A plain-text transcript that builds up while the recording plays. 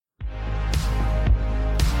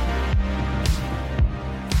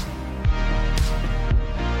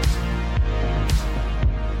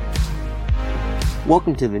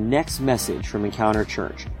Welcome to the next message from Encounter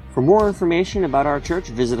Church. For more information about our church,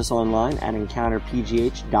 visit us online at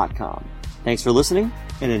encounterpgh.com. Thanks for listening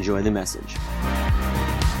and enjoy the message.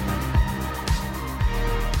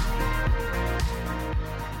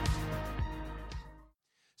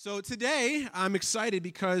 So today, I'm excited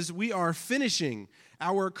because we are finishing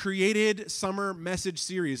our Created Summer Message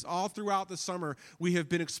series. All throughout the summer, we have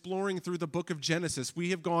been exploring through the book of Genesis. We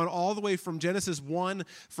have gone all the way from Genesis 1,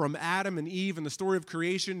 from Adam and Eve and the story of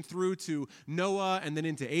creation, through to Noah, and then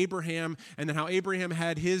into Abraham, and then how Abraham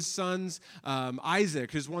had his sons, Isaac,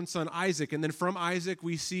 his one son Isaac, and then from Isaac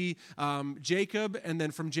we see Jacob, and then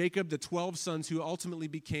from Jacob the 12 sons who ultimately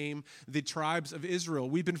became the tribes of Israel.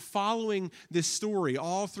 We've been following this story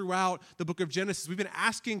all throughout the book of Genesis. We've been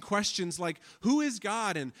asking questions like, who is God,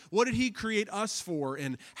 and what did he create us for,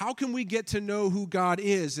 and how can we get to know who God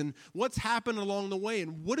is, and what's happened along the way,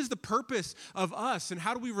 and what is the purpose of us, and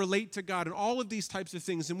how do we relate to God, and all of these types of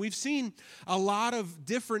things. And we've seen a lot of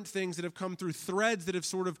different things that have come through, threads that have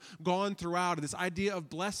sort of gone throughout, this idea of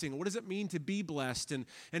blessing. What does it mean to be blessed, and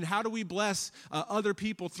how do we bless other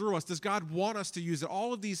people through us? Does God want us to use it?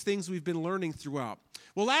 All of these things we've been learning throughout.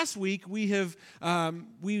 Well, last week we've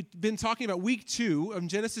been talking about week 2 of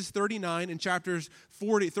Genesis 39 and chapters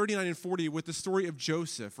 39 and 40 with the story of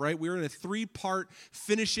Joseph, right? We're in a 3-part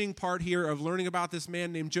finishing part here of learning about this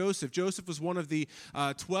man named Joseph. Joseph was one of the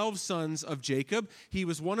 12 sons of Jacob. He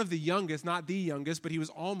was one of the youngest, not the youngest, but he was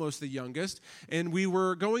almost the youngest. And we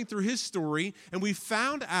were going through his story, and we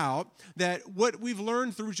found out that what we've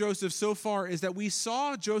learned through Joseph so far is that we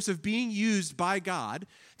saw Joseph being used by God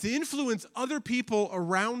to influence other people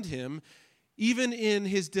around him, even in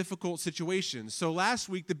his difficult situations. So last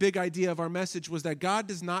week, the big idea of our message was that God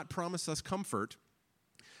does not promise us comfort,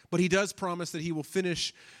 but he does promise that he will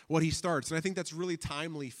finish what he starts. And I think that's really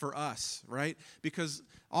timely for us, right? Because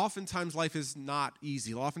oftentimes life is not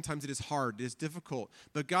easy. Oftentimes it is hard. It is difficult.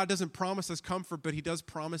 But God doesn't promise us comfort, but he does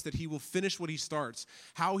promise that he will finish what he starts.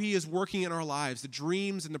 How he is working in our lives, the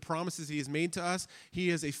dreams and the promises he has made to us, he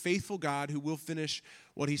is a faithful God who will finish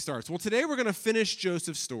what he starts. Well, today we're going to finish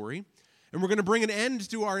Joseph's story. And we're going to bring an end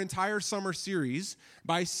to our entire summer series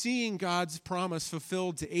by seeing God's promise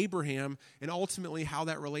fulfilled to Abraham and ultimately how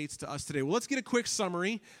that relates to us today. Well, let's get a quick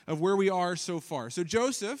summary of where we are so far. So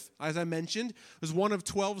Joseph, as I mentioned, was one of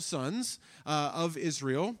 12 sons of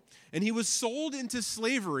Israel, and he was sold into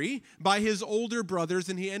slavery by his older brothers,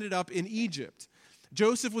 and he ended up in Egypt.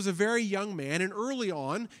 Joseph was a very young man, and early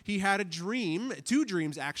on, he had a dream, 2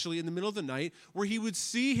 dreams actually, in the middle of the night, where he would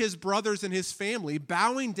see his brothers and his family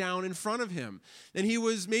bowing down in front of him. And he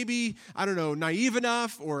was maybe, naive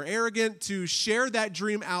enough or arrogant to share that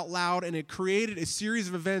dream out loud, and it created a series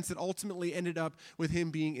of events that ultimately ended up with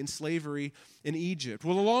him being in slavery in Egypt.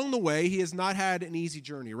 Well, along the way, he has not had an easy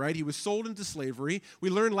journey, right? He was sold into slavery.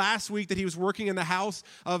 We learned last week that he was working in the house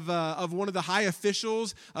of one of the high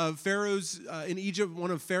officials of Pharaoh's in Egypt,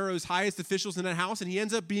 one of Pharaoh's highest officials in that house, and he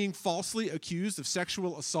ends up being falsely accused of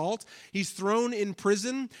sexual assault. He's thrown in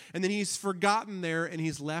prison, and then he's forgotten there, and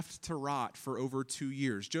he's left to rot for over 2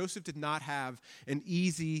 years. Joseph did not have an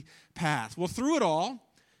easy path. Well, through it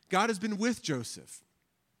all, God has been with Joseph.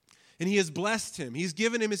 And he has blessed him. He's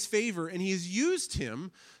given him his favor, and he has used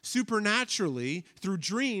him supernaturally through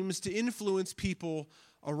dreams to influence people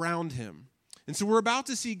around him. And so we're about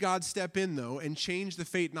to see God step in, though, and change the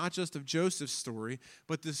fate not just of Joseph's story,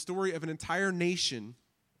 but the story of an entire nation.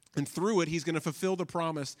 And through it, he's going to fulfill the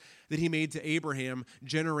promise that he made to Abraham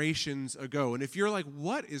generations ago. And if you're like,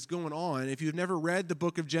 what is going on? If you've never read the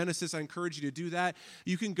book of Genesis, I encourage you to do that.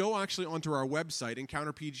 You can go actually onto our website,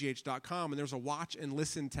 encounterpgh.com, and there's a watch and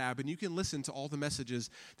listen tab, and you can listen to all the messages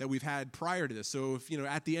that we've had prior to this. So if,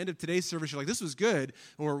 at the end of today's service, you're like, this was good,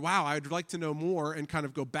 or wow, I'd like to know more, and kind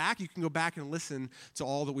of go back, you can go back and listen to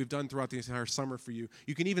all that we've done throughout the entire summer for you.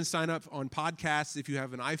 You can even sign up on podcasts. If you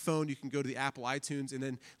have an iPhone, you can go to the Apple iTunes and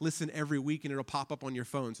then listen every week, and it'll pop up on your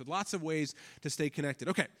phone. So lots of ways to stay connected.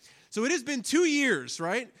 Okay, so it has been 2 years,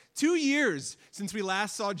 right? 2 years since we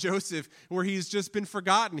last saw Joseph, where he's just been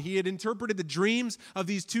forgotten. He had interpreted the dreams of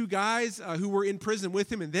these 2 guys who were in prison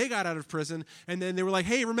with him, and they got out of prison, and then they were like,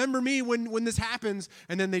 hey, remember me when this happens,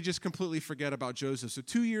 and then they just completely forget about Joseph. So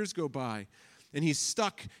 2 years go by, and he's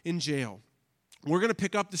stuck in jail. We're going to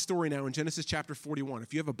pick up the story now in Genesis chapter 41.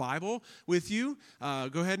 If you have a Bible with you,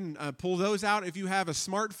 go ahead and pull those out. If you have a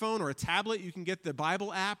smartphone or a tablet, you can get the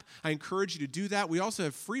Bible app. I encourage you to do that. We also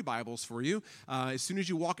have free Bibles for you. As soon as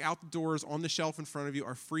you walk out the doors, on the shelf in front of you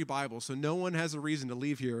are free Bibles. So no one has a reason to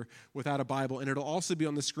leave here without a Bible, and it'll also be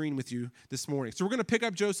on the screen with you this morning. So we're going to pick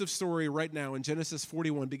up Joseph's story right now in Genesis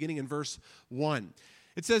 41, beginning in verse 1.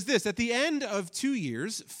 It says this: at the end of 2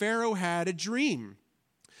 years, Pharaoh had a dream.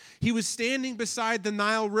 He was standing beside the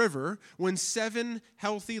Nile River when 7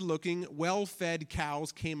 healthy-looking, well-fed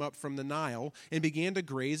cows came up from the Nile and began to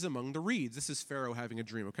graze among the reeds. This is Pharaoh having a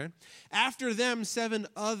dream, okay? After them, 7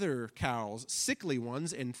 other cows, sickly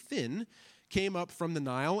ones and thin, came up from the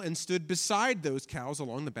Nile and stood beside those cows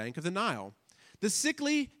along the bank of the Nile. The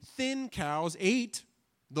sickly, thin cows ate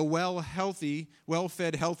the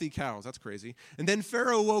well-fed, healthy cows. That's crazy. And then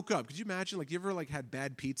Pharaoh woke up. Could you imagine, you ever had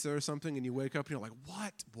bad pizza or something and you wake up and you're like,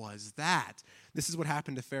 what was that? This is what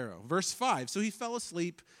happened to Pharaoh. Verse 5, so he fell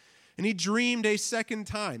asleep and he dreamed a second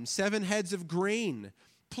time. 7 heads of grain,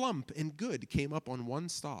 plump and good, came up on one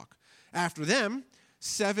stalk. After them,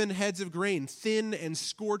 7 heads of grain, thin and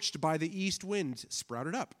scorched by the east wind,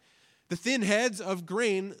 sprouted up. The thin heads of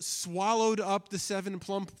grain swallowed up the 7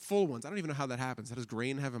 plump, full ones. I don't even know how that happens. How does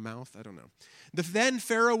grain have a mouth? I don't know. Then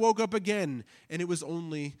Pharaoh woke up again, and it was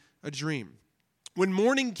only a dream. When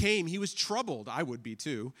morning came, he was troubled. I would be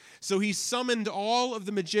too. So he summoned all of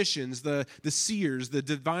the magicians, the seers, the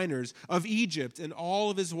diviners of Egypt, and all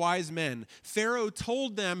of his wise men. Pharaoh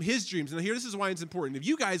told them his dreams. Now here, this is why it's important. If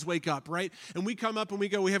you guys wake up, right, and we come up and we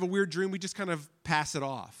have a weird dream, we just kind of pass it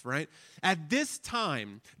off, right? At this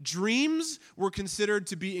time, dreams were considered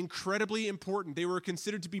to be incredibly important. They were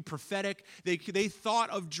considered to be prophetic. They thought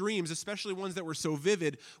of dreams, especially ones that were so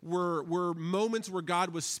vivid, were moments where God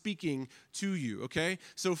was speaking to you, okay?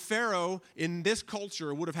 So Pharaoh, in this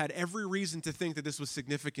culture, would have had every reason to think that this was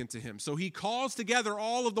significant to him. So he calls together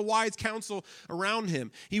all of the wise counsel around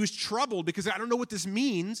him. He was troubled because, I don't know what this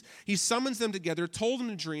means. He summons them together, told them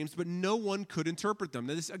the dreams, but no one could interpret them.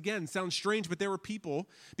 Now, this, again, sounds strange, but there were people,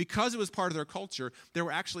 because it was part of their culture, there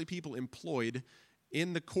were actually people employed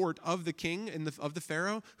in the court of the king and of the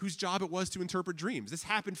Pharaoh whose job it was to interpret dreams. This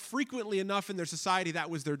happened frequently enough in their society that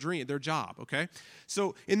was their job, okay?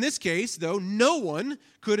 So in this case, though, no one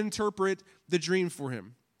could interpret the dream for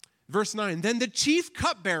him. Verse 9, then the chief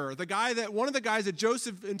cupbearer, one of the guys that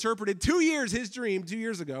Joseph interpreted his dream 2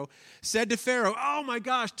 years ago, said to Pharaoh, oh my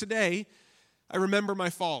gosh, today I remember my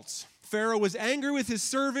faults. Pharaoh was angry with his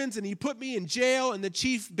servants, and he put me in jail, and the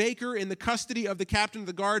chief baker in the custody of the captain of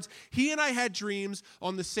the guards. He and I had dreams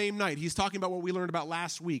on the same night. He's talking about what we learned about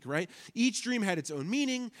last week, right? Each dream had its own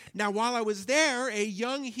meaning. Now, while I was there, a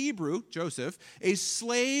young Hebrew, Joseph, a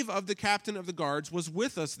slave of the captain of the guards, was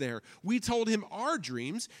with us there. We told him our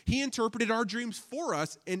dreams. He interpreted our dreams for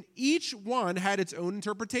us, and each one had its own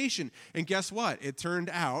interpretation. And guess what? It turned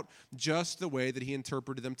out just the way that he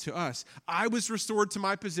interpreted them to us. I was restored to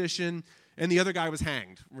my position, and the other guy was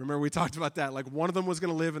hanged. Remember, we talked about that. One of them was going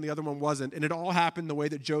to live and the other one wasn't. And it all happened the way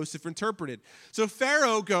that Joseph interpreted. So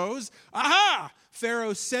Pharaoh goes, aha!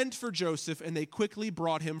 Pharaoh sent for Joseph, and they quickly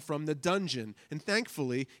brought him from the dungeon. And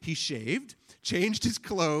thankfully, he shaved, changed his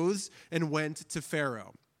clothes, and went to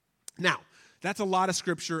Pharaoh. Now, that's a lot of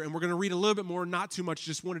scripture, and we're going to read a little bit more, not too much.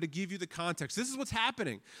 Just wanted to give you the context. This is what's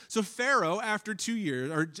happening. So Pharaoh, after 2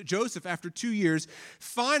 years, or Joseph, after 2 years,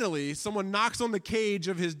 finally, someone knocks on the cage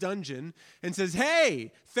of his dungeon and says,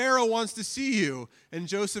 hey, Pharaoh wants to see you. And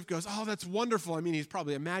Joseph goes, oh, that's wonderful. I mean, he's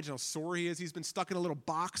probably, imagine how sore he is. He's been stuck in a little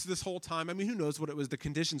box this whole time. I mean, who knows what the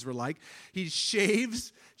conditions were like. He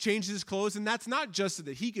shaves, changes his clothes, and that's not just so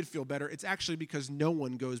that he could feel better. It's actually because no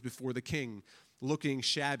one goes before the king looking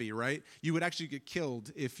shabby, right? You would actually get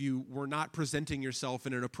killed if you were not presenting yourself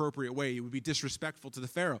in an appropriate way. It would be disrespectful to the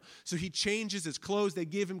Pharaoh. So he changes his clothes. They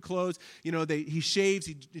give him clothes. He shaves.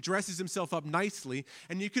 He dresses himself up nicely.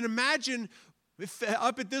 And you can imagine,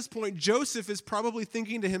 up at this point, Joseph is probably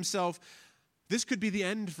thinking to himself, this could be the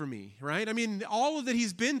end for me, right? I mean, all of that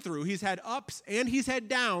he's been through, he's had ups and he's had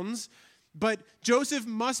downs. But Joseph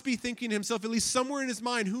must be thinking to himself, at least somewhere in his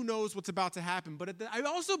mind, who knows what's about to happen. But I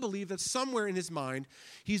also believe that somewhere in his mind,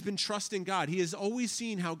 he's been trusting God. He has always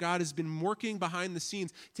seen how God has been working behind the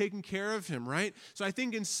scenes, taking care of him, right? So I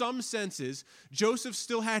think in some senses, Joseph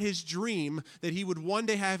still had his dream that he would one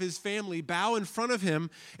day have his family bow in front of him,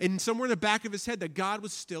 and somewhere in the back of his head that God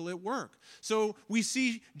was still at work. So we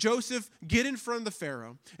see Joseph get in front of the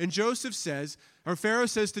Pharaoh, and Pharaoh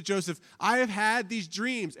says to Joseph, I have had these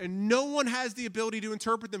dreams, and no one has the ability to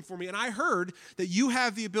interpret them for me, and I heard that you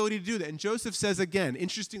have the ability to do that. And Joseph says again,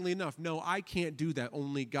 interestingly enough, no, I can't do that,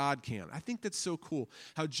 only God can. I think that's so cool,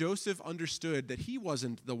 how Joseph understood that he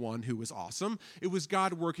wasn't the one who was awesome. It was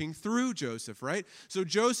God working through Joseph, right? So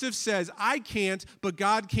Joseph says, I can't, but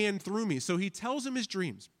God can through me. So he tells him his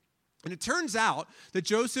dreams. And it turns out that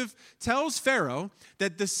Joseph tells Pharaoh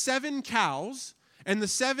that the 7 cows And the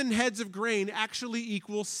 7 heads of grain actually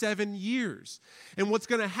equal 7 years. And what's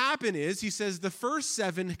going to happen is, he says, the first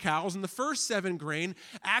 7 cows and the first 7 grain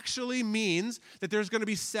actually means that there's going to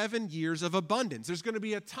be 7 years of abundance. There's going to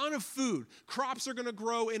be a ton of food. Crops are going to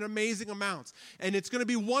grow in amazing amounts. And it's going to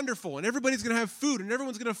be wonderful. And everybody's going to have food. And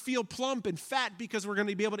everyone's going to feel plump and fat because we're going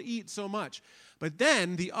to be able to eat so much. But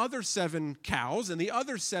then the other 7 cows and the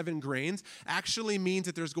other 7 grains actually means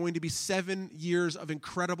that there's going to be 7 years of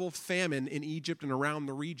incredible famine in Egypt and around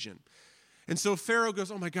the region. And so Pharaoh goes,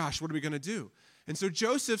 oh my gosh, what are we going to do? And so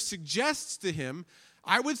Joseph suggests to him,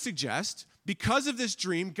 I would suggest, because of this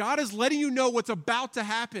dream, God is letting you know what's about to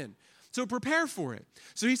happen. So prepare for it.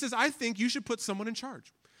 So he says, I think you should put someone in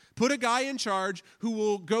charge. Put a guy in charge who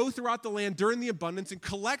will go throughout the land during the abundance and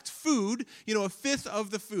collect food, a fifth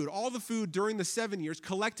of the food, all the food during the 7 years,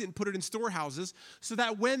 collect it and put it in storehouses so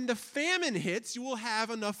that when the famine hits, you will have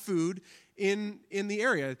enough food in the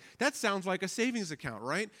area. That sounds like a savings account,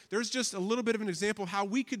 right? There's just a little bit of an example of how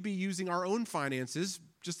we could be using our own finances,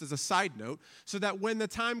 just as a side note, so that when the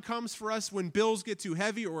time comes for us, when bills get too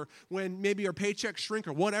heavy or when maybe our paychecks shrink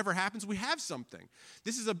or whatever happens, we have something.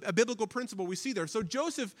 This is a biblical principle we see there. So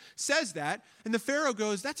Joseph says that, and the Pharaoh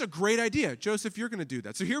goes, that's a great idea. Joseph, you're going to do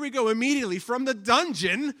that. So here we go immediately from the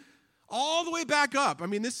dungeon all the way back up. I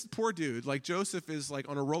mean, this poor dude, like Joseph is like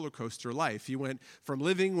on a roller coaster life. He went from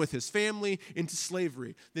living with his family into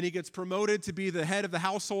slavery. Then he gets promoted to be the head of the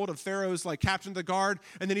household of Pharaoh's like captain of the guard,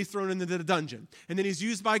 and then he's thrown into the dungeon. And then he's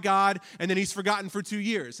used by God, and then he's forgotten for 2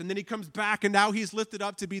 years. And then he comes back, and now he's lifted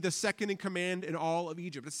up to be the second in command in all of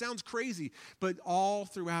Egypt. It sounds crazy, but all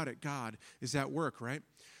throughout it, God is at work, right?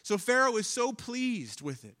 So Pharaoh is so pleased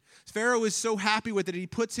with it. Pharaoh is so happy with it, he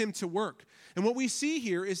puts him to work. And what we see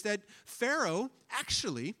here is that Pharaoh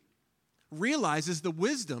actually realizes the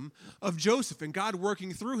wisdom of Joseph and God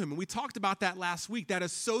working through him. And we talked about that last week, that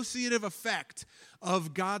associative effect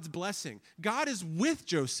of God's blessing. God is with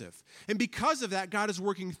Joseph. And because of that, God is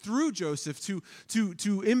working through Joseph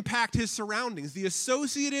to impact his surroundings. The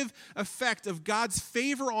associative effect of God's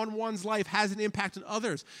favor on one's life has an impact on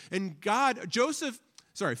others. And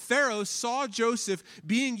Pharaoh saw Joseph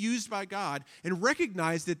being used by God and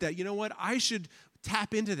recognized that you know what, I should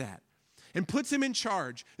tap into that, and puts him in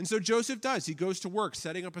charge. And so Joseph does. He goes to work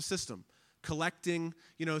setting up a system, collecting,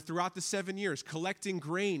 throughout the 7 years, collecting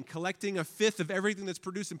grain, collecting a fifth of everything that's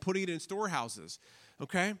produced and putting it in storehouses,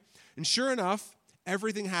 okay? And sure enough,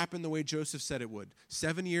 everything happened the way Joseph said it would.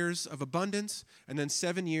 7 years of abundance, and then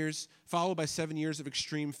 7 years, followed by 7 years of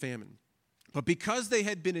extreme famine. But because they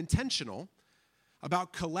had been intentional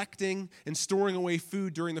about collecting and storing away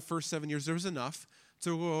food during the first 7 years, there was enough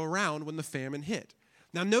to go around when the famine hit.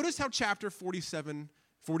 Now notice how chapter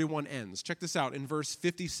 41 ends. Check this out in verse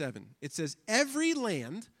 57. It says, every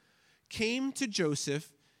land came to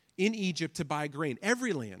Joseph in Egypt to buy grain.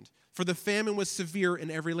 Every land, for the famine was severe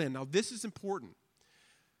in every land. Now this is important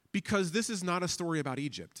because this is not a story about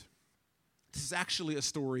Egypt. This is actually a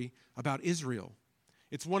story about Israel.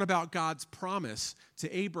 It's one about God's promise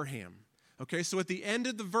to Abraham. Okay, so at the end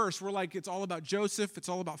of the verse, we're like, it's all about Joseph, it's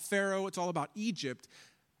all about Pharaoh, it's all about Egypt.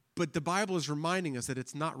 But the Bible is reminding us that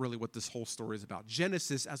it's not really what this whole story is about.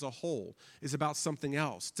 Genesis as a whole is about something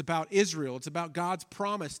else. It's about Israel. It's about God's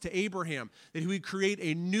promise to Abraham that he would create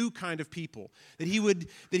a new kind of people, that he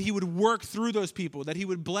would work through those people, that he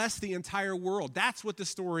would bless the entire world. That's what the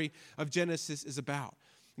story of Genesis is about.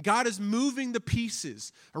 God is moving the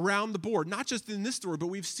pieces around the board, not just in this story, but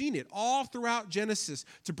we've seen it all throughout Genesis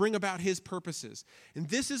to bring about his purposes. And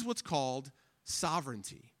this is what's called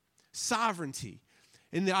sovereignty. Sovereignty.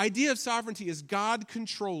 And the idea of sovereignty is God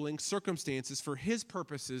controlling circumstances for his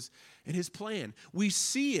purposes and his plan. We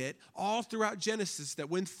see it all throughout Genesis that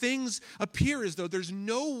when things appear as though there's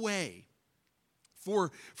no way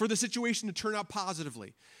for the situation to turn out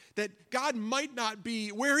positively, that God might not be,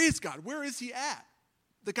 where is God? Where is he at?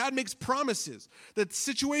 That God makes promises, that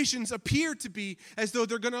situations appear to be as though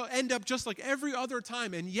they're going to end up just like every other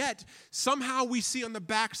time, and yet somehow we see on the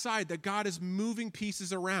backside that God is moving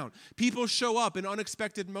pieces around. People show up in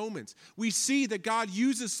unexpected moments. We see that God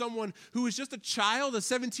uses someone who is just a child, a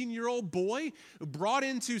 17-year-old boy brought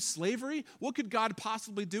into slavery. What could God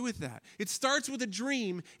possibly do with that? It starts with a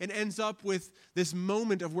dream and ends up with this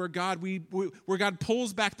moment of where God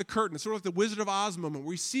pulls back the curtain. It's sort of like the Wizard of Oz moment, where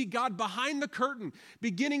we see God behind the curtain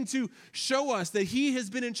beginning to show us that he has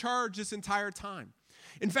been in charge this entire time.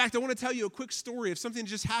 In fact, I want to tell you a quick story of something that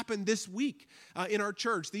just happened this week in our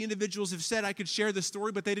church. The individuals have said I could share this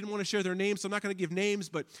story, but they didn't want to share their names, so I'm not going to give names.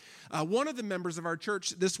 But one of the members of our church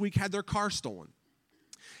this week had their car stolen.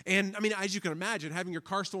 And, I mean, as you can imagine, having your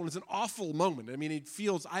car stolen is an awful moment. I mean,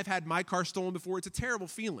 I've had my car stolen before. It's a terrible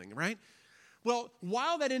feeling, right? Well,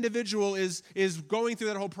 while that individual is going through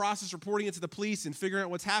that whole process, reporting it to the police and figuring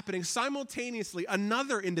out what's happening, simultaneously,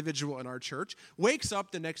 another individual in our church wakes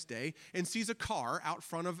up the next day and sees a car out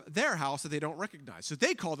front of their house that they don't recognize. So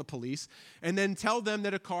they call the police and then tell them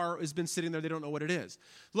that a car has been sitting there. They don't know what it is.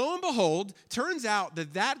 Lo and behold, turns out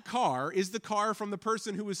that that car is the car from the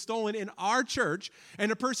person who was stolen in our church,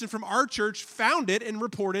 and a person from our church found it and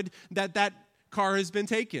reported that that car has been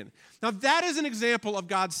taken. Now, that is an example of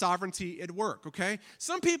God's sovereignty at work, okay?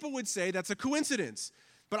 Some people would say that's a coincidence,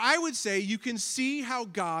 but I would say you can see how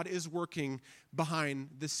God is working behind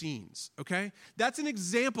the scenes, okay? That's an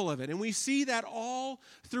example of it, and we see that all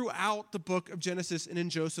throughout the book of Genesis and in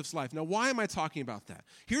Joseph's life. Now, why am I talking about that?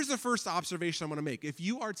 Here's the first observation I want to make. If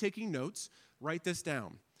you are taking notes, write this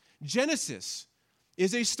down. Genesis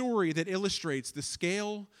is a story that illustrates the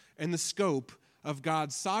scale and the scope of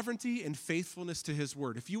God's sovereignty and faithfulness to his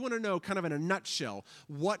word. If you want to know kind of in a nutshell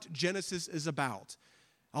what Genesis is about,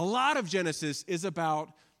 a lot of Genesis is about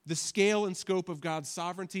the scale and scope of God's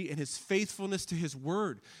sovereignty and his faithfulness to his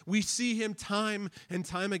word. We see him time and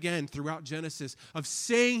time again throughout Genesis of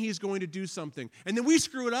saying he's going to do something, and then we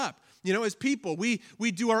screw it up. You know, as people, we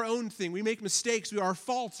do our own thing. We make mistakes. Our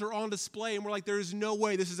faults are on display, and we're like, there's no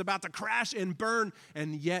way this is about to crash and burn.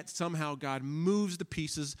 And yet, somehow, God moves the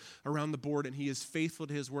pieces around the board, and he is faithful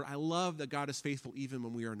to his word. I love that God is faithful even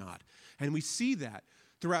when we are not. And we see that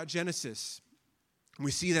throughout Genesis. We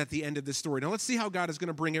see that at the end of this story. Now, let's see how God is going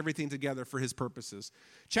to bring everything together for his purposes.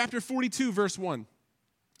 Chapter 42, verse 1.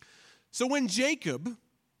 So when Jacob,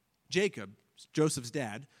 Joseph's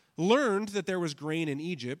dad, learned that there was grain in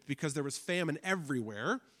Egypt because there was famine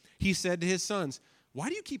everywhere, he said to his sons, "Why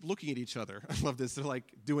do you keep looking at each other?" I love this. They're like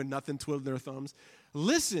doing nothing, twiddling their thumbs.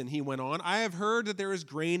 "Listen," he went on, "I have heard that there is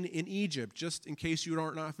grain in Egypt." Just in case you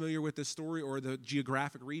are not familiar with this story or the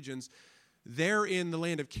geographic regions, they're in the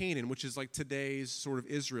land of Canaan, which is like today's sort of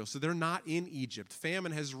Israel. So they're not in Egypt.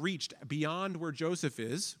 Famine has reached beyond where Joseph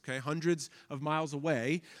is, okay, hundreds of miles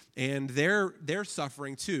away, and they're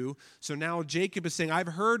suffering too. So now Jacob is saying, "I've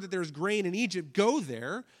heard that there's grain in Egypt. Go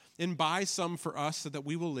there and buy some for us so that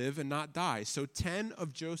we will live and not die." So 10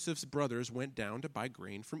 of Joseph's brothers went down to buy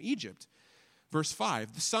grain from Egypt. Verse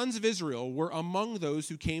 5, the sons of Israel were among those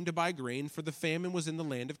who came to buy grain, for the famine was in the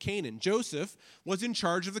land of Canaan. Joseph was in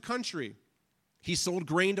charge of the country. He sold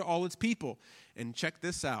grain to all its people. And check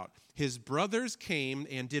this out. His brothers came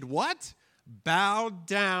and did what? Bowed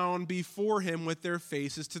down before him with their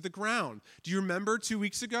faces to the ground. Do you remember 2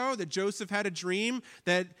 weeks ago that Joseph had a dream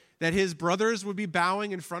that his brothers would be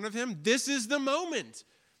bowing in front of him? This is the moment.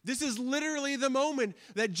 This is literally the moment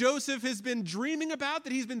that Joseph has been dreaming about,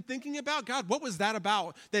 that he's been thinking about. God, what was that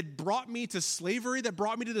about that brought me to slavery, that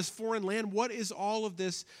brought me to this foreign land? What is all of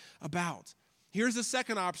this about? Here's the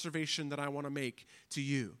second observation that I want to make to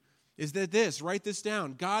you, is that write this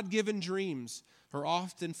down, God-given dreams are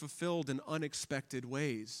often fulfilled in unexpected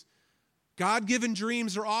ways. God-given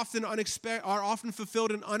dreams are often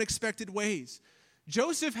fulfilled in unexpected ways.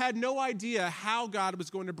 Joseph had no idea how God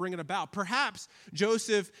was going to bring it about. Perhaps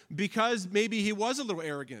Joseph, because maybe he was a little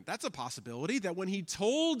arrogant, that's a possibility, that when he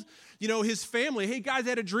told, his family, "Hey guys, I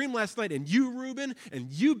had a dream last night, and you, Reuben,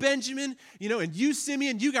 and you, Benjamin, and you,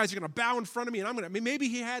 Simeon, you guys are going to bow in front of me, and maybe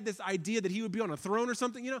he had this idea that he would be on a throne or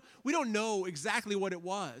something. We don't know exactly what it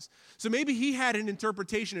was. So maybe he had an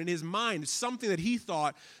interpretation in his mind, something that he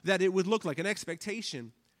thought that it would look like, an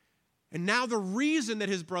expectation. And now the reason that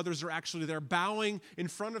his brothers are actually there bowing in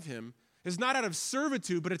front of him is not out of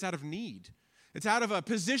servitude, but it's out of need. It's out of a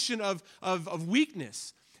position of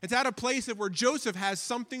weakness. It's out of a place where Joseph has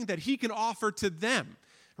something that he can offer to them,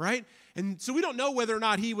 right? And so we don't know whether or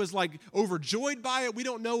not he was like overjoyed by it. We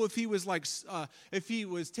don't know if he was if he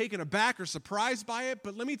was taken aback or surprised by it.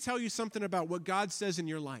 But let me tell you something about what God says in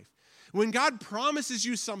your life. When God promises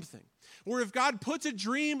you something, or if God puts a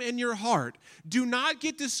dream in your heart, do not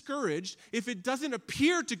get discouraged if it doesn't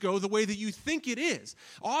appear to go the way that you think it is.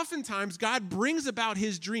 Oftentimes, God brings about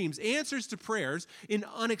his dreams, answers to prayers, in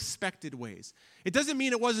unexpected ways. It doesn't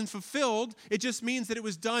mean it wasn't fulfilled. It just means that it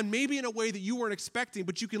was done maybe in a way that you weren't expecting,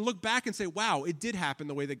 but you can look back and say, wow, it did happen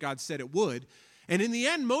the way that God said it would. And in the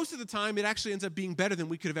end, most of the time, it actually ends up being better than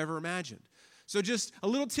we could have ever imagined. So just a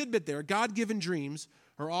little tidbit there. God-given dreams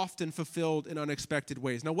are often fulfilled in unexpected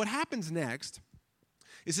ways. Now, what happens next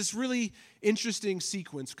is this really interesting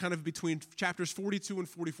sequence kind of between chapters 42 and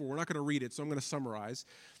 44. We're not going to read it, so I'm going to summarize.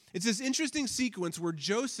 It's this interesting sequence where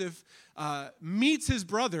Joseph meets his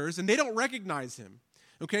brothers, and they don't recognize him.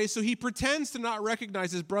 Okay, so he pretends to not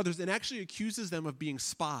recognize his brothers and actually accuses them of being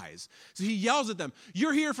spies. So he yells at them,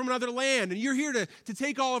 "You're here from another land, and you're here to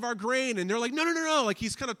take all of our grain." And they're like, no. Like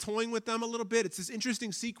he's kind of toying with them a little bit. It's this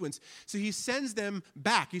interesting sequence. So he sends them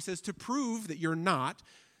back. He says, to prove that you're not,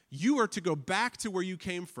 you are to go back to where you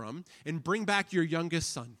came from and bring back your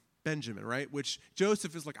youngest son, Benjamin, right? Which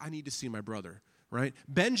Joseph is like, I need to see my brother. Right?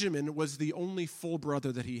 Benjamin was the only full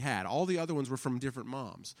brother that he had. All the other ones were from different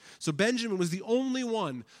moms. So Benjamin was the only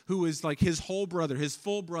one who was like his whole brother, his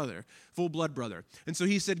full blood brother. And so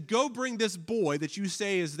he said, go bring this boy that you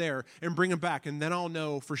say is there and bring him back, and then I'll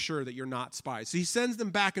know for sure that you're not spies. So he sends them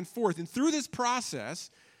back and forth, and through this process,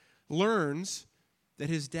 learns that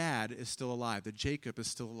his dad is still alive, that Jacob is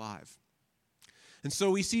still alive. And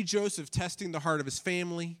so we see Joseph testing the heart of his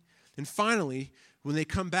family, and finally, when they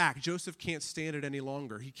come back, Joseph can't stand it any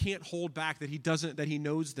longer. He can't hold back that he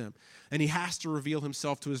knows them, and he has to reveal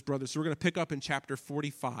himself to his brothers. So we're going to pick up in chapter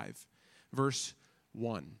 45, verse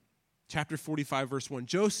 1. Chapter 45, verse 1.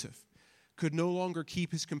 Joseph could no longer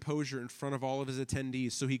keep his composure in front of all of his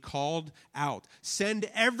attendees, so he called out, "Send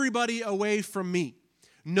everybody away from me."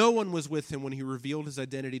 No one was with him when he revealed his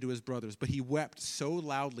identity to his brothers, but he wept so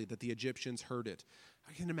loudly that the Egyptians heard it.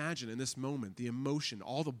 I can imagine in this moment, the emotion,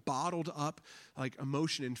 all the bottled up like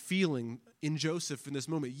emotion and feeling in Joseph in this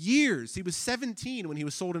moment. Years, he was 17 when he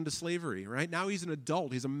was sold into slavery, right? Now he's an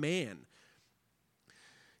adult, he's a man.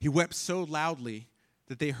 He wept so loudly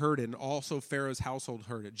that they heard it, and also Pharaoh's household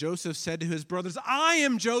heard it. Joseph said to his brothers, "I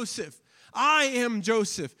am Joseph. I am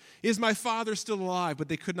Joseph. Is my father still alive?" But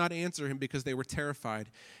they could not answer him because they were terrified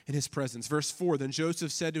in his presence. Verse 4, then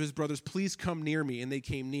Joseph said to his brothers, "Please come near me." And they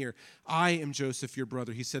came near. "I am Joseph, your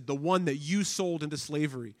brother," he said, "the one that you sold into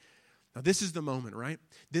slavery." Now this is the moment, right?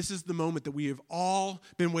 This is the moment that we have all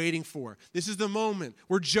been waiting for. This is the moment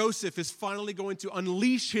where Joseph is finally going to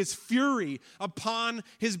unleash his fury upon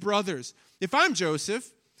his brothers. If I'm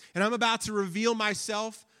Joseph and I'm about to reveal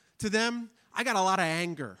myself to them, I got a lot of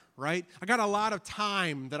anger, right? I got a lot of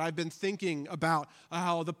time that I've been thinking about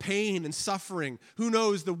how the pain and suffering, who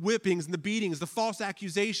knows, the whippings and the beatings, the false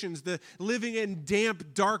accusations, the living in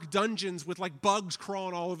damp, dark dungeons with like bugs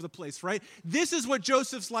crawling all over the place, right? This is what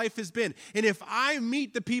Joseph's life has been. And if I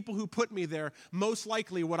meet the people who put me there, most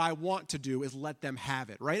likely what I want to do is let them have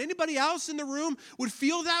it, right? Anybody else in the room would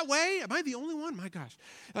feel that way? Am I the only one? My gosh.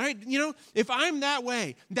 All right, if I'm that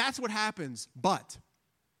way, that's what happens. But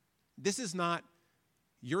this is not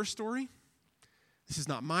your story. This is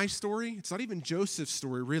not my story. It's not even Joseph's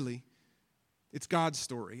story, really. It's God's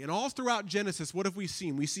story. And all throughout Genesis, what have we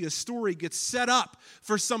seen? We see a story get set up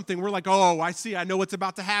for something. We're like, oh, I know what's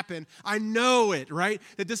about to happen. I know it, right?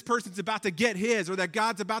 That this person's about to get his, or that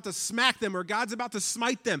God's about to smack them, or God's about to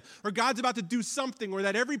smite them, or God's about to do something, or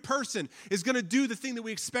that every person is going to do the thing that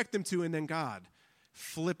we expect them to, and then God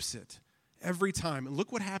flips it every time. And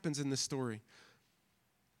look what happens in this story.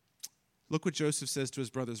 Look what Joseph says to his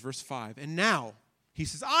brothers, verse 5. And now, he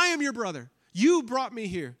says, "I am your brother. You brought me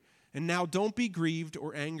here. And now don't be grieved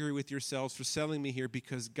or angry with yourselves for selling me here,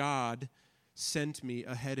 because God sent me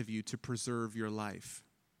ahead of you to preserve your life."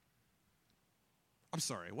 I'm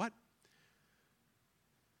sorry, what?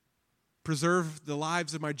 Preserve the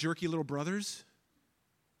lives of my jerky little brothers?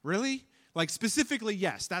 Really? Like specifically,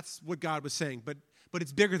 yes, that's what God was saying, but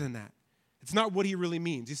it's bigger than that. It's not what he really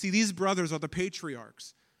means. You see, these brothers are the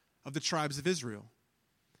patriarchs of the tribes of Israel.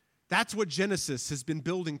 That's what Genesis has been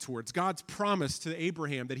building towards. God's promise to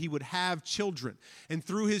Abraham that he would have children, and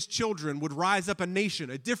through his children would rise up a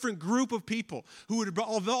nation, a different group of people who would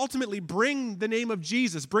ultimately bring the name of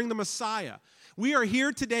Jesus, bring the Messiah. We are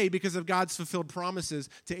here today because of God's fulfilled promises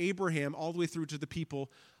to Abraham all the way through to the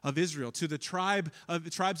people of Israel, to the tribes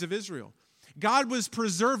of Israel. God was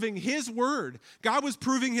preserving his word. God was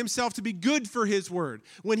proving himself to be good for his word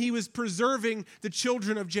when he was preserving the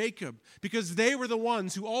children of Jacob, because they were the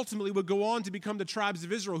ones who ultimately would go on to become the tribes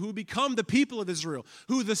of Israel, who would become the people of Israel,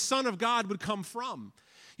 who the Son of God would come from.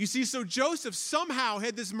 You see, so Joseph somehow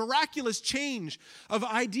had this miraculous change of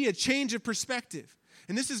idea, change of perspective.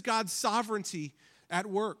 And this is God's sovereignty at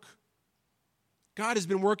work. God has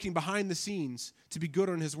been working behind the scenes to be good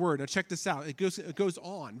on his word. Now check this out. It goes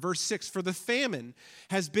on. Verse 6, "For the famine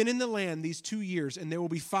has been in the land these 2 years, and there will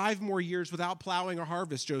be 5 more years without plowing or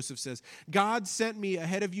harvest," Joseph says. "God sent me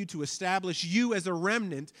ahead of you to establish you as a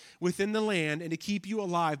remnant within the land and to keep you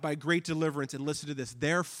alive by great deliverance." And listen to this.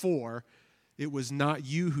 "Therefore, it was not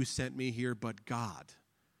you who sent me here, but God."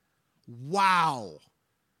 Wow.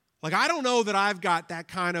 Like, I don't know that I've got that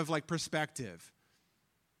kind of like perspective,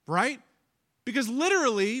 right? Because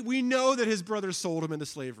literally, we know that his brothers sold him into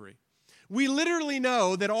slavery. We literally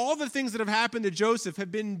know that all the things that have happened to Joseph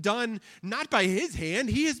have been done not by his hand.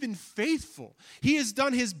 He has been faithful. He has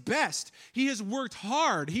done his best. He has worked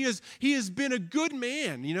hard. He has been a good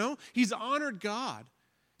man, you know. He's honored God.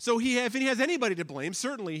 So if he has anybody to blame,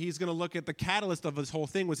 certainly he's going to look at the catalyst of this whole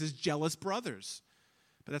thing was his jealous brothers.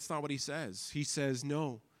 But that's not what he says. He says,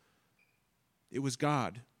 no, it was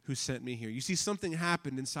God who sent me here. You see, something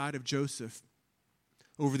happened inside of Joseph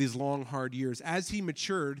over these long, hard years. As he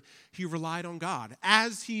matured, he relied on God.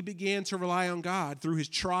 As he began to rely on God through his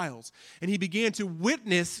trials, and he began to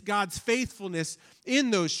witness God's faithfulness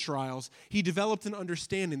in those trials, he developed an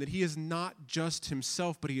understanding that he is not just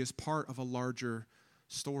himself, but he is part of a larger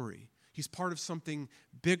story. He's part of something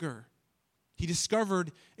bigger. He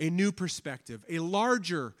discovered a new perspective, a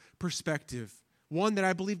larger perspective, one that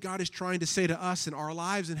I believe God is trying to say to us in our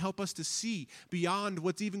lives and help us to see beyond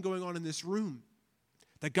what's even going on in this room.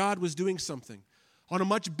 That God was doing something on a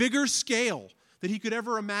much bigger scale than he could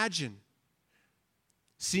ever imagine.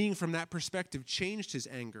 Seeing from that perspective changed his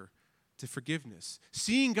anger to forgiveness.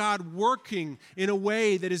 Seeing God working in a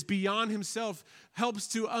way that is beyond himself helps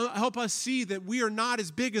to help us see that we are not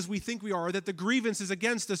as big as we think we are, or that the grievances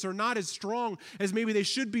against us are not as strong as maybe they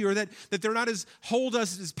should be, or that they're not as hold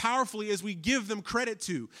us as powerfully as we give them credit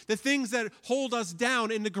to. The things that hold us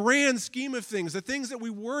down in the grand scheme of things, the things that we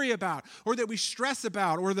worry about or that we stress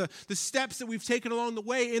about, or the steps that we've taken along the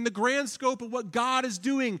way in the grand scope of what God is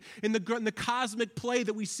doing in the cosmic play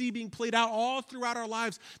that we see being played out all throughout our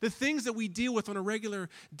lives, the things that we deal with on a regular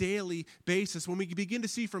daily basis, when we begin to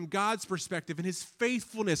see from God's perspective and his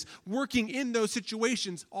faithfulness working in those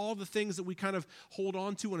situations, all the things that we kind of hold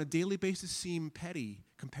on to on a daily basis seem petty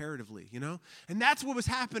comparatively, you know? And that's what was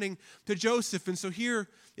happening to Joseph. And so here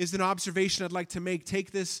is an observation I'd like to make.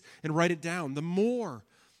 Take this and write it down. The more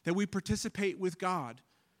that we participate with God,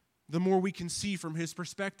 the more we can see from his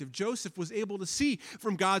perspective. Joseph was able to see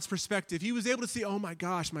from God's perspective. He was able to see, oh my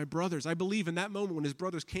gosh, my brothers. I believe in that moment when his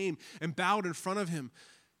brothers came and bowed in front of him,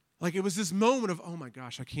 like it was this moment of, oh my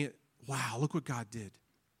gosh, wow, look what God did.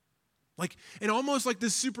 Like, and almost like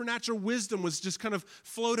this supernatural wisdom was just kind of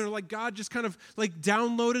floating, like God just kind of like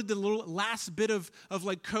downloaded the little last bit of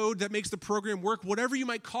like code that makes the program work, whatever you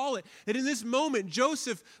might call it. And in this moment,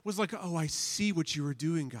 Joseph was like, oh, I see what you were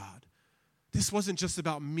doing, God. This wasn't just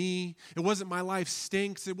about me. It wasn't my life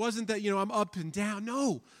stinks. It wasn't that, I'm up and down.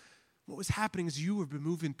 No. What was happening is you have been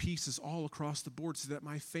moving pieces all across the board so that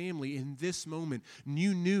my family in this moment,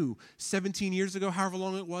 you knew 17 years ago, however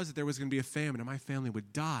long it was, that there was going to be a famine and my family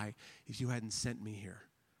would die if you hadn't sent me here.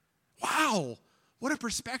 Wow. What a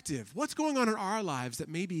perspective. What's going on in our lives that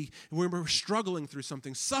maybe we're struggling through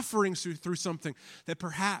something, suffering through something that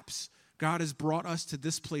perhaps God has brought us to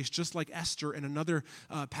this place, just like Esther in another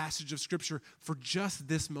passage of Scripture, for just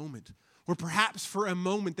this moment. Or perhaps for a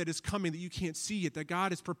moment that is coming that you can't see yet, that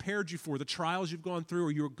God has prepared you for, the trials you've gone through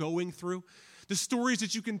or you're going through, the stories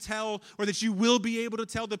that you can tell or that you will be able to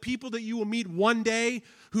tell, the people that you will meet one day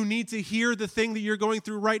who need to hear the thing that you're going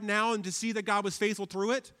through right now and to see that God was faithful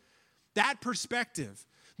through it. That perspective,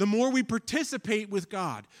 the more we participate with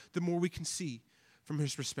God, the more we can see from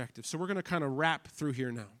his perspective. So we're going to kind of wrap through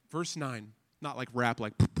here now. Verse 9, not like rap,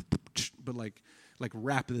 like, but like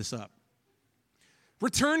wrap this up.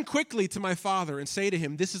 Return quickly to my father and say to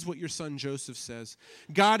him, this is what your son Joseph says.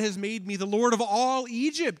 God has made me the Lord of all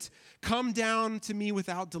Egypt. Come down to me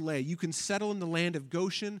without delay. You can settle in the land of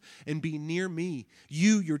Goshen and be near me.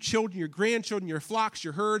 You, your children, your grandchildren, your flocks,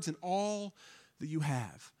 your herds, and all that you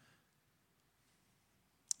have.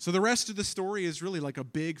 So the rest of the story is really like a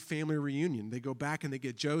big family reunion. They go back and they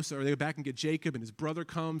get Joseph, or they go back and get Jacob, and his brother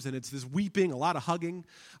comes, and it's this weeping, a lot of hugging,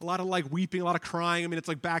 a lot of like weeping, a lot of crying. I mean, it's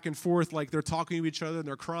like back and forth, like they're talking to each other, and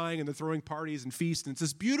they're crying, and they're throwing parties and feasts. And it's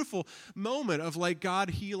this beautiful moment of like God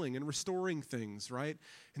healing and restoring things, right?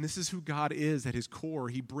 And this is who God is at his core.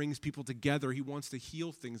 He brings people together. He wants to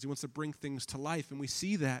heal things. He wants to bring things to life, and we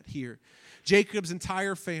see that here. Jacob's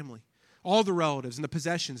entire family, all the relatives and the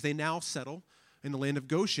possessions, they now settle in the land of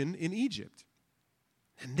Goshen in Egypt.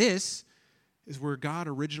 And this is where God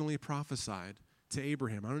originally prophesied to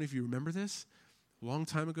Abraham. I don't know if you remember this. A long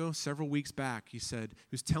time ago, several weeks back, he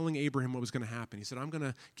was telling Abraham what was going to happen. He said, I'm going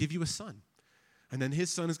to give you a son. And then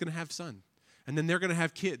his son is going to have son. And then they're going to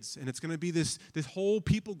have kids. And it's going to be this whole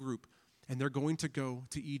people group. And they're going to go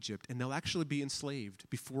to Egypt. And they'll actually be enslaved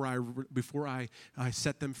before I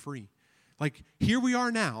set them free. Like, here we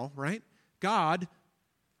are now, right? God,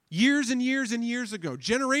 years and years and years ago,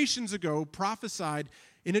 generations ago, prophesied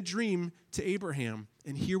in a dream to Abraham.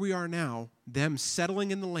 And here we are now, them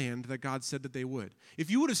settling in the land that God said that they would.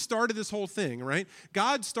 If you would have started this whole thing, right?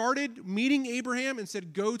 God started meeting Abraham and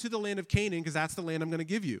said, go to the land of Canaan because that's the land I'm going to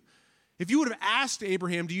give you. If you would have asked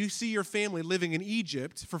Abraham, do you see your family living in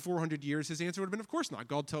Egypt for 400 years? His answer would have been, of course not.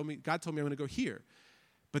 God told me I'm going to go here.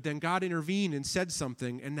 But then God intervened and said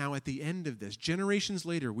something, and now at the end of this, generations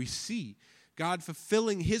later, we see God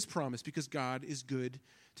fulfilling his promise because God is good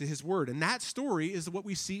to his word. And that story is what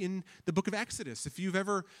we see in the book of Exodus. If you've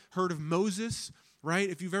ever heard of Moses, right?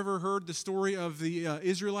 If you've ever heard the story of the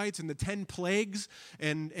Israelites and the 10 plagues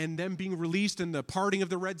and them being released and the parting of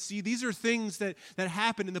the Red Sea, these are things that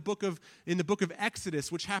happen in the book of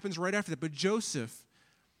Exodus, which happens right after that. But Joseph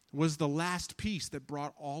was the last piece that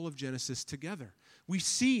brought all of Genesis together. We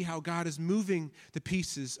see how God is moving the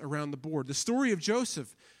pieces around the board. The story of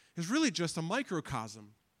Joseph is really just a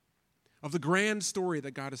microcosm of the grand story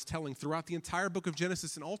that God is telling throughout the entire book of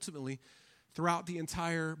Genesis and ultimately throughout the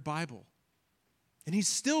entire Bible. And he's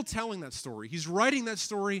still telling that story. He's writing that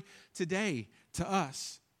story today to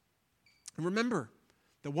us. And remember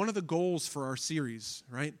that one of the goals for our series,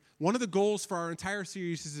 right? One of the goals for our entire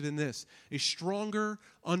series has been this: a stronger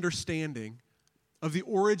understanding of the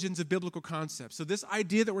origins of biblical concepts. So this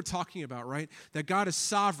idea that we're talking about, right? That God is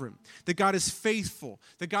sovereign, that God is faithful,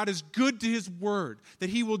 that God is good to his word,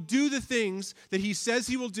 that he will do the things that he says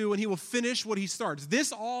he will do, and he will finish what he starts.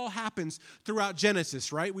 This all happens throughout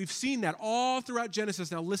Genesis, right? We've seen that all throughout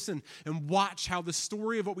Genesis. Now listen and watch how the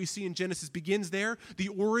story of what we see in Genesis begins there, the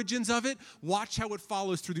origins of it. Watch how it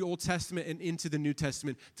follows through the Old Testament and into the New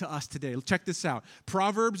Testament to us today. Check this out.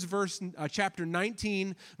 Proverbs chapter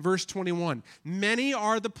 19, verse 21. Many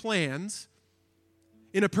are the plans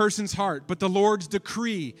in a person's heart, but the Lord's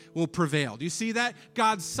decree will prevail. Do you see that?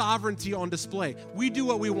 God's sovereignty on display. We do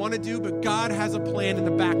what we want to do, but God has a plan in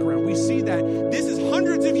the background. We see that. This is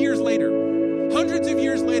hundreds of years later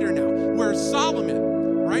now, where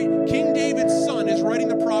Solomon, right, King David's son, is writing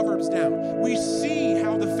the Proverbs down. We see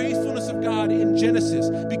how the faithfulness of God in Genesis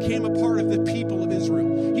became a part of the people of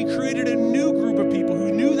Israel. He created a new group of people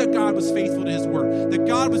who knew that God was faithful to his word, that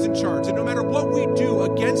God was in charge, and no matter what we do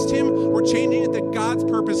against him, we're changing it, that God's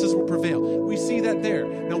purposes will prevail. We see that there.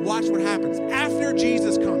 Now watch what happens. After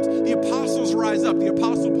Jesus comes, the apostles rise up. The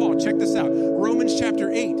apostle Paul, check this out. Romans chapter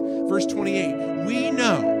 8, verse 28. We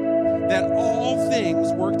know that all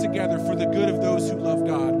things work together for the good of those who love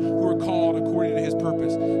God, who are called according to his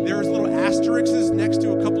purpose. There's little asterisks next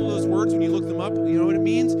to a couple of those words. When you look them up, you know what it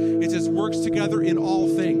means? It says works together in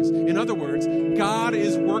all things. In other words, God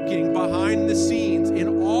is working behind the scenes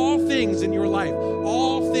in all things in your life.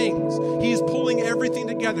 All things. He's pulling everything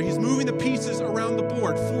together. He's moving the pieces around the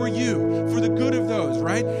board for you, for the good of those,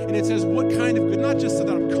 right? And it says what kind of good? Not just so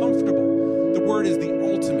that I'm comfortable. The word is the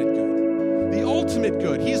ultimate good. The ultimate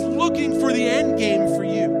good. He's looking for the end game for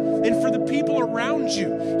you and for the people around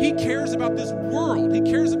you. He cares about this world. He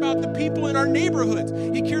cares about the people in our neighborhoods.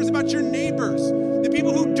 He cares about your neighbors, the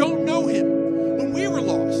people who don't know him. When we were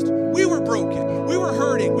lost, we were broken, we were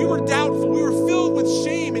hurting, we were doubtful, we were filled with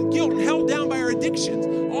shame and guilt and held down by our addictions.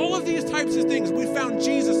 All of these types of things, we found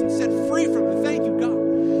Jesus and set free from them. Thank you, God.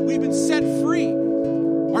 We've been set free.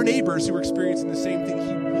 Our neighbors who are experiencing the same thing,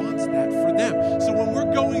 he wants that for them. So when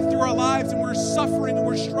we're going through our lives and we're suffering and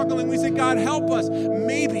we're struggling, we say, God, help us.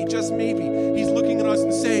 Maybe, just maybe, he's looking at us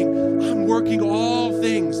and saying, I'm working all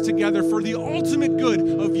things together for the ultimate good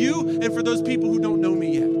of you and for those people who don't know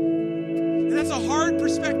me yet. And that's a hard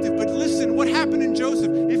perspective, but listen, what happened in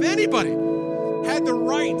Joseph? If anybody had the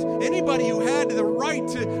right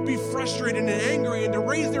to be frustrated and angry and to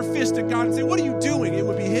raise their fist at God and say, what are you doing? It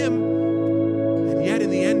would be him. And yet in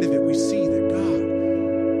the end of it, we see that God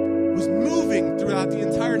was moving throughout the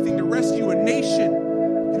entire thing to rescue a nation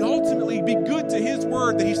and ultimately be good to his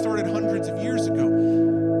word that he started hundreds of years ago.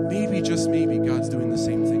 Maybe, just maybe, God's doing the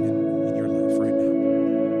same thing in your life right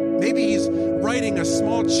now. Maybe he's writing a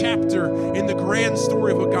small chapter in the grand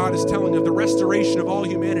story of what God is telling of the restoration of all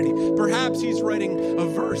humanity. Perhaps he's writing a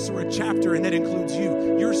verse or a chapter, and that includes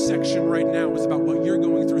you. Your section right now is about what you're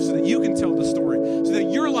going through so that you can tell the story, so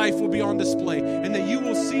that your life will be on display, and that you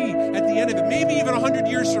will see at the end of it, maybe even 100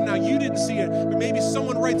 years from now, you didn't see it, but maybe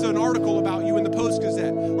someone writes an article about you in the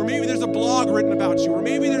Post-Gazette, or maybe there's a blog written about you, or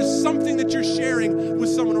maybe there's something that you're sharing with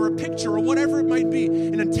someone, or a picture, or whatever it might be.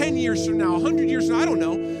 And in 10 years from now, 100 years from now, I don't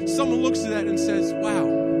know, someone looks at that and says, wow,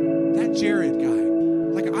 that Jared guy,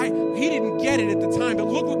 he didn't get it at the time, but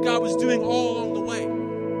look what God was doing all along the way.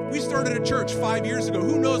 We started a church 5 years ago.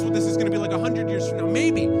 Who knows what this is going to be like 100 years from now?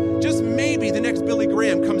 Maybe, just maybe, the next Billy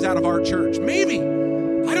Graham comes out of our church. Maybe.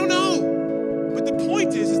 I don't know. But the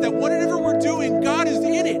point is that whatever we're doing, God is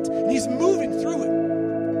in it, and he's moving through it,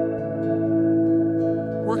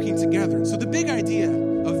 working together. And so the big idea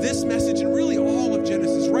of this message, and really all of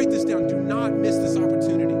Genesis, write this down, do not miss this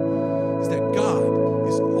opportunity, is that God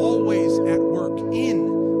is always at work in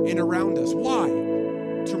and around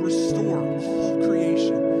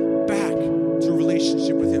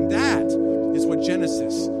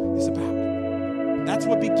That's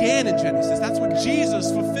what began in Genesis. That's what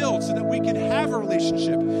Jesus fulfilled so that we can have a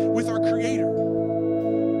relationship with our Creator.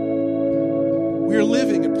 We are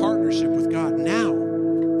living in partnership with God now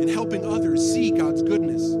and helping others see God's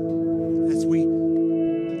goodness as we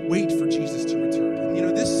wait for Jesus to return.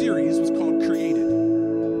 And this series was called Created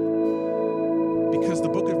because the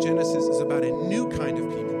book of Genesis is about a new kind of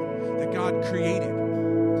people that God created,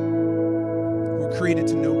 who were created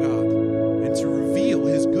to know God and to reveal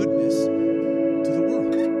His goodness to the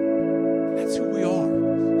world. That's who we are.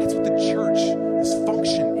 That's what the church's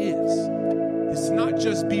function is to not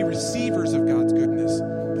just be receivers of God's goodness,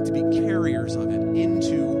 but to be carriers of it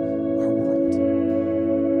into our world.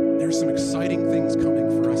 There's some exciting things coming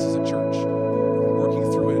for us as a church. We're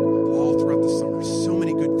working through it all throughout the summer. So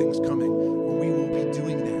many good things coming where we will be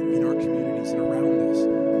doing that in our communities and around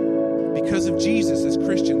us. Because of Jesus, as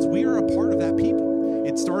Christians, we are a part of that people.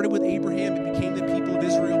 It started with Abraham. It became the people of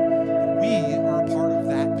Israel. We are a part of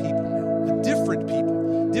that people now. A different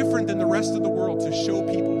people, different than the rest of the world, to show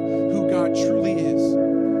people who God truly is.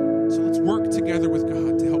 So let's work together with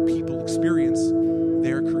God to help people experience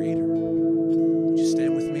their Creator. Would you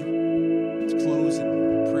stand with me? Let's close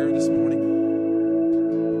in prayer this morning.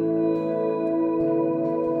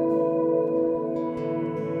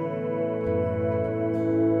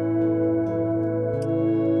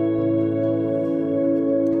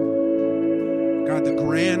 God, the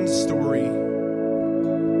grand story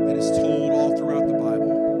that is told all throughout the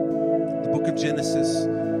Bible, the book of Genesis,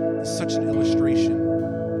 is such an illustration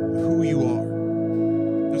of who you are.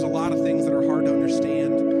 There's a lot of things that are hard to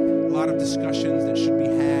understand, a lot of discussions that should be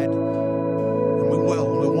had, and we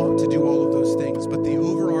want to do all of those things, but the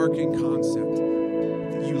overarching concept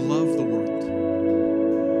that you love the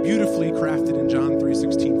world, beautifully crafted in John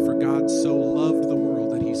 3:16, for God so loved the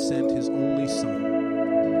world that He sent His only Son,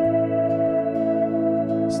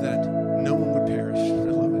 so that no one would perish.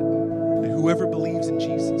 I love it. And whoever believes in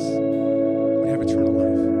Jesus would have eternal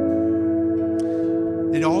life.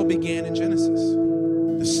 It all began in Genesis.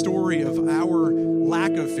 The story of our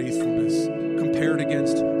lack of faithfulness compared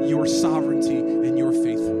against your sovereignty and your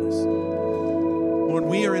faithfulness. When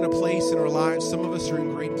we are in a place in our lives, some of us are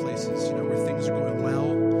in great places, where things are going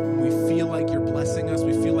well, and we feel like you're blessing us,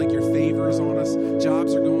 we feel like your favor is on us,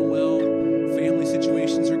 jobs are going well, family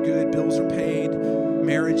situations are good, bills are paid,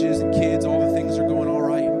 marriages and kids, all the things are going all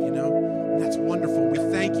right, and that's wonderful. We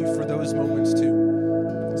thank you for those moments too.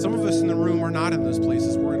 Some of us in the room are not in those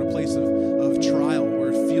places. We're in a place of trial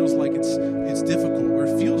where it feels like it's difficult, where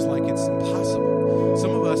it feels like it's impossible.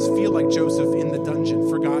 Some of us feel like Joseph in the dungeon,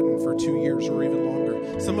 forgotten for 2 years or even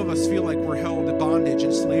longer. Some of us feel like we're held in bondage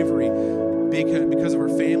and slavery because of our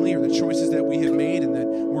family or the choices that we have made, and that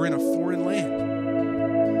we're in a foreign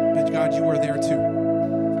land. But God, you are there too.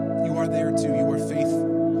 You are there too. You are faithful.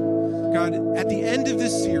 God, at the end of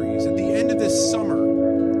this series, at the end of this summer,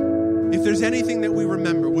 if there's anything that we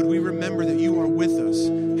remember, would we remember that you are with us?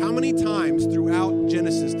 How many times throughout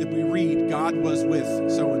Genesis did we read God was with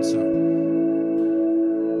so-and-so?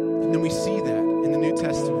 And then we see that in the New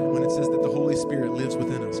Testament when it says that the Holy Spirit lives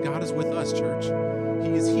within us. God is with us, church.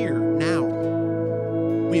 He is here now.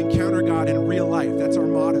 We encounter God in real life. That's our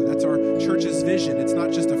motto. That's our church's vision. It's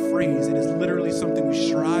not just a phrase. It is literally something we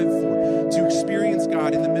strive for, to experience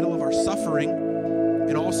God in the middle of our suffering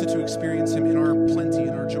and also to experience Him in our plenty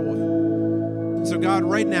and our joy. So God,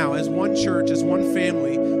 right now, as one church, as one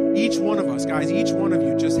family, each one of us, guys, each one of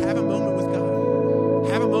you, just have a moment with God.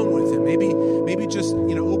 Have a moment with Him. Maybe just,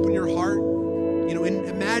 open your heart, and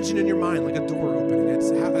imagine in your mind like a door opening.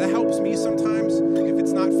 That helps me sometimes. If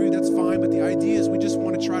it's not food, that's fine. But the idea is we just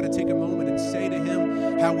want to try to take a moment and say to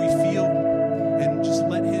Him how we feel and just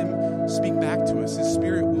let Him speak back to us. His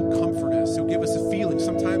Spirit will comfort us. He'll give us a feeling.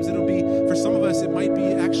 Sometimes it'll be, for some of us, it might be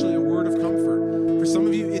actually a word of comfort. For some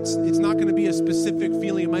of you, it's not going to be a specific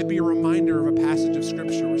feeling. It might be a reminder of a passage of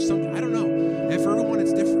Scripture or something. I don't know. And for everyone,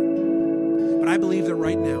 it's different. But I believe that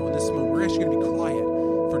right now, in this moment, we're actually going to be quiet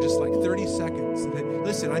for just like 30 seconds. And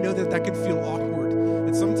listen, I know that can feel awkward.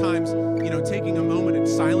 And sometimes, taking a moment in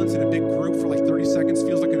silence in a big group for like 30 seconds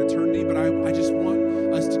feels like an eternity. But I just want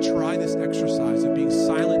us to try this exercise of being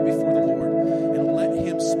silent before the Lord and let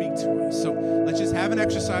Him speak to us. So let's just have an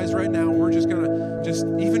exercise right now. We're just going to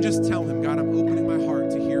just tell Him, God, I'm opening my heart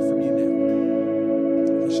to hear from you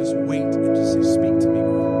now. Let's just wait and just say, speak to me,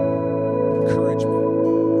 God. Encourage me.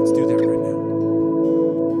 Let's do that right now.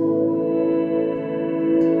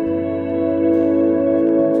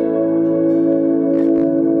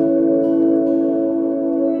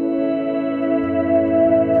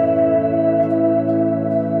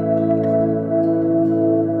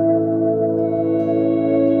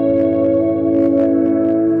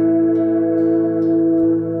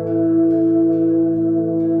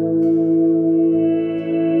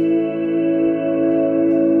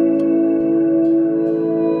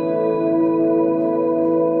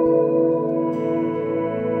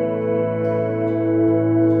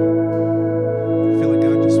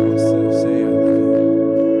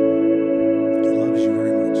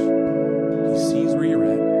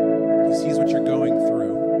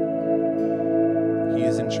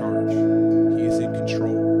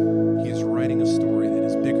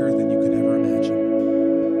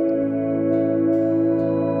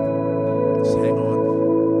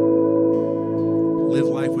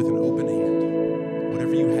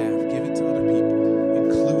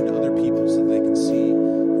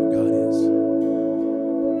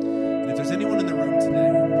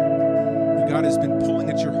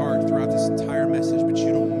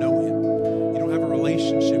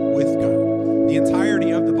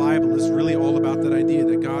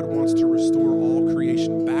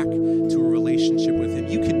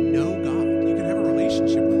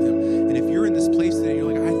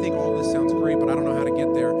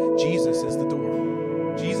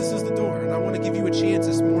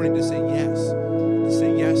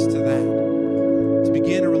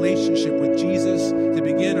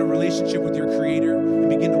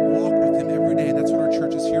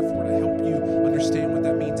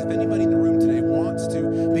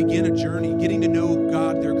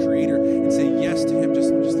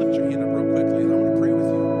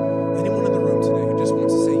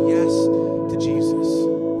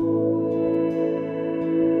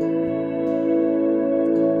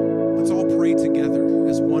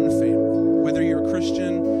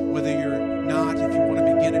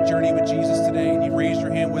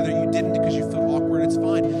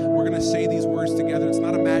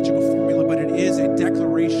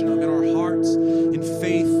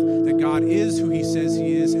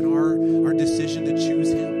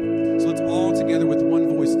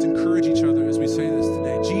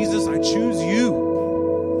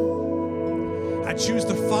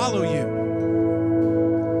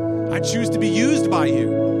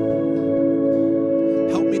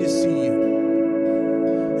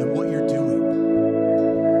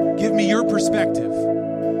 effective.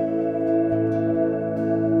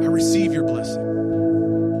 I receive your blessing.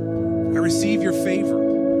 I receive your favor.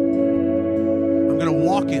 I'm going to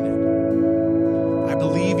walk in it. I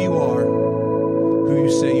believe you are who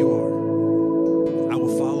you say you are. I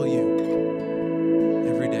will follow you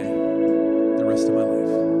every day, the rest of my life.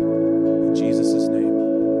 In Jesus'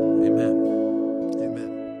 name, amen.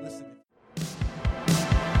 Amen. Listen.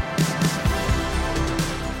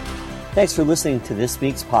 Thanks for listening to this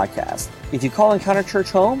week's podcast. If you call Encounter Church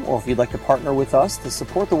home, or if you'd like to partner with us to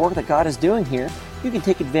support the work that God is doing here, you can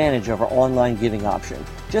take advantage of our online giving option.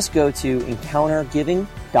 Just go to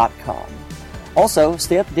encountergiving.com. Also,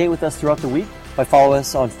 stay up to date with us throughout the week by following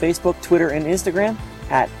us on Facebook, Twitter, and Instagram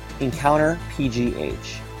at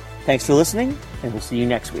EncounterPGH. Thanks for listening, and we'll see you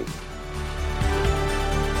next week.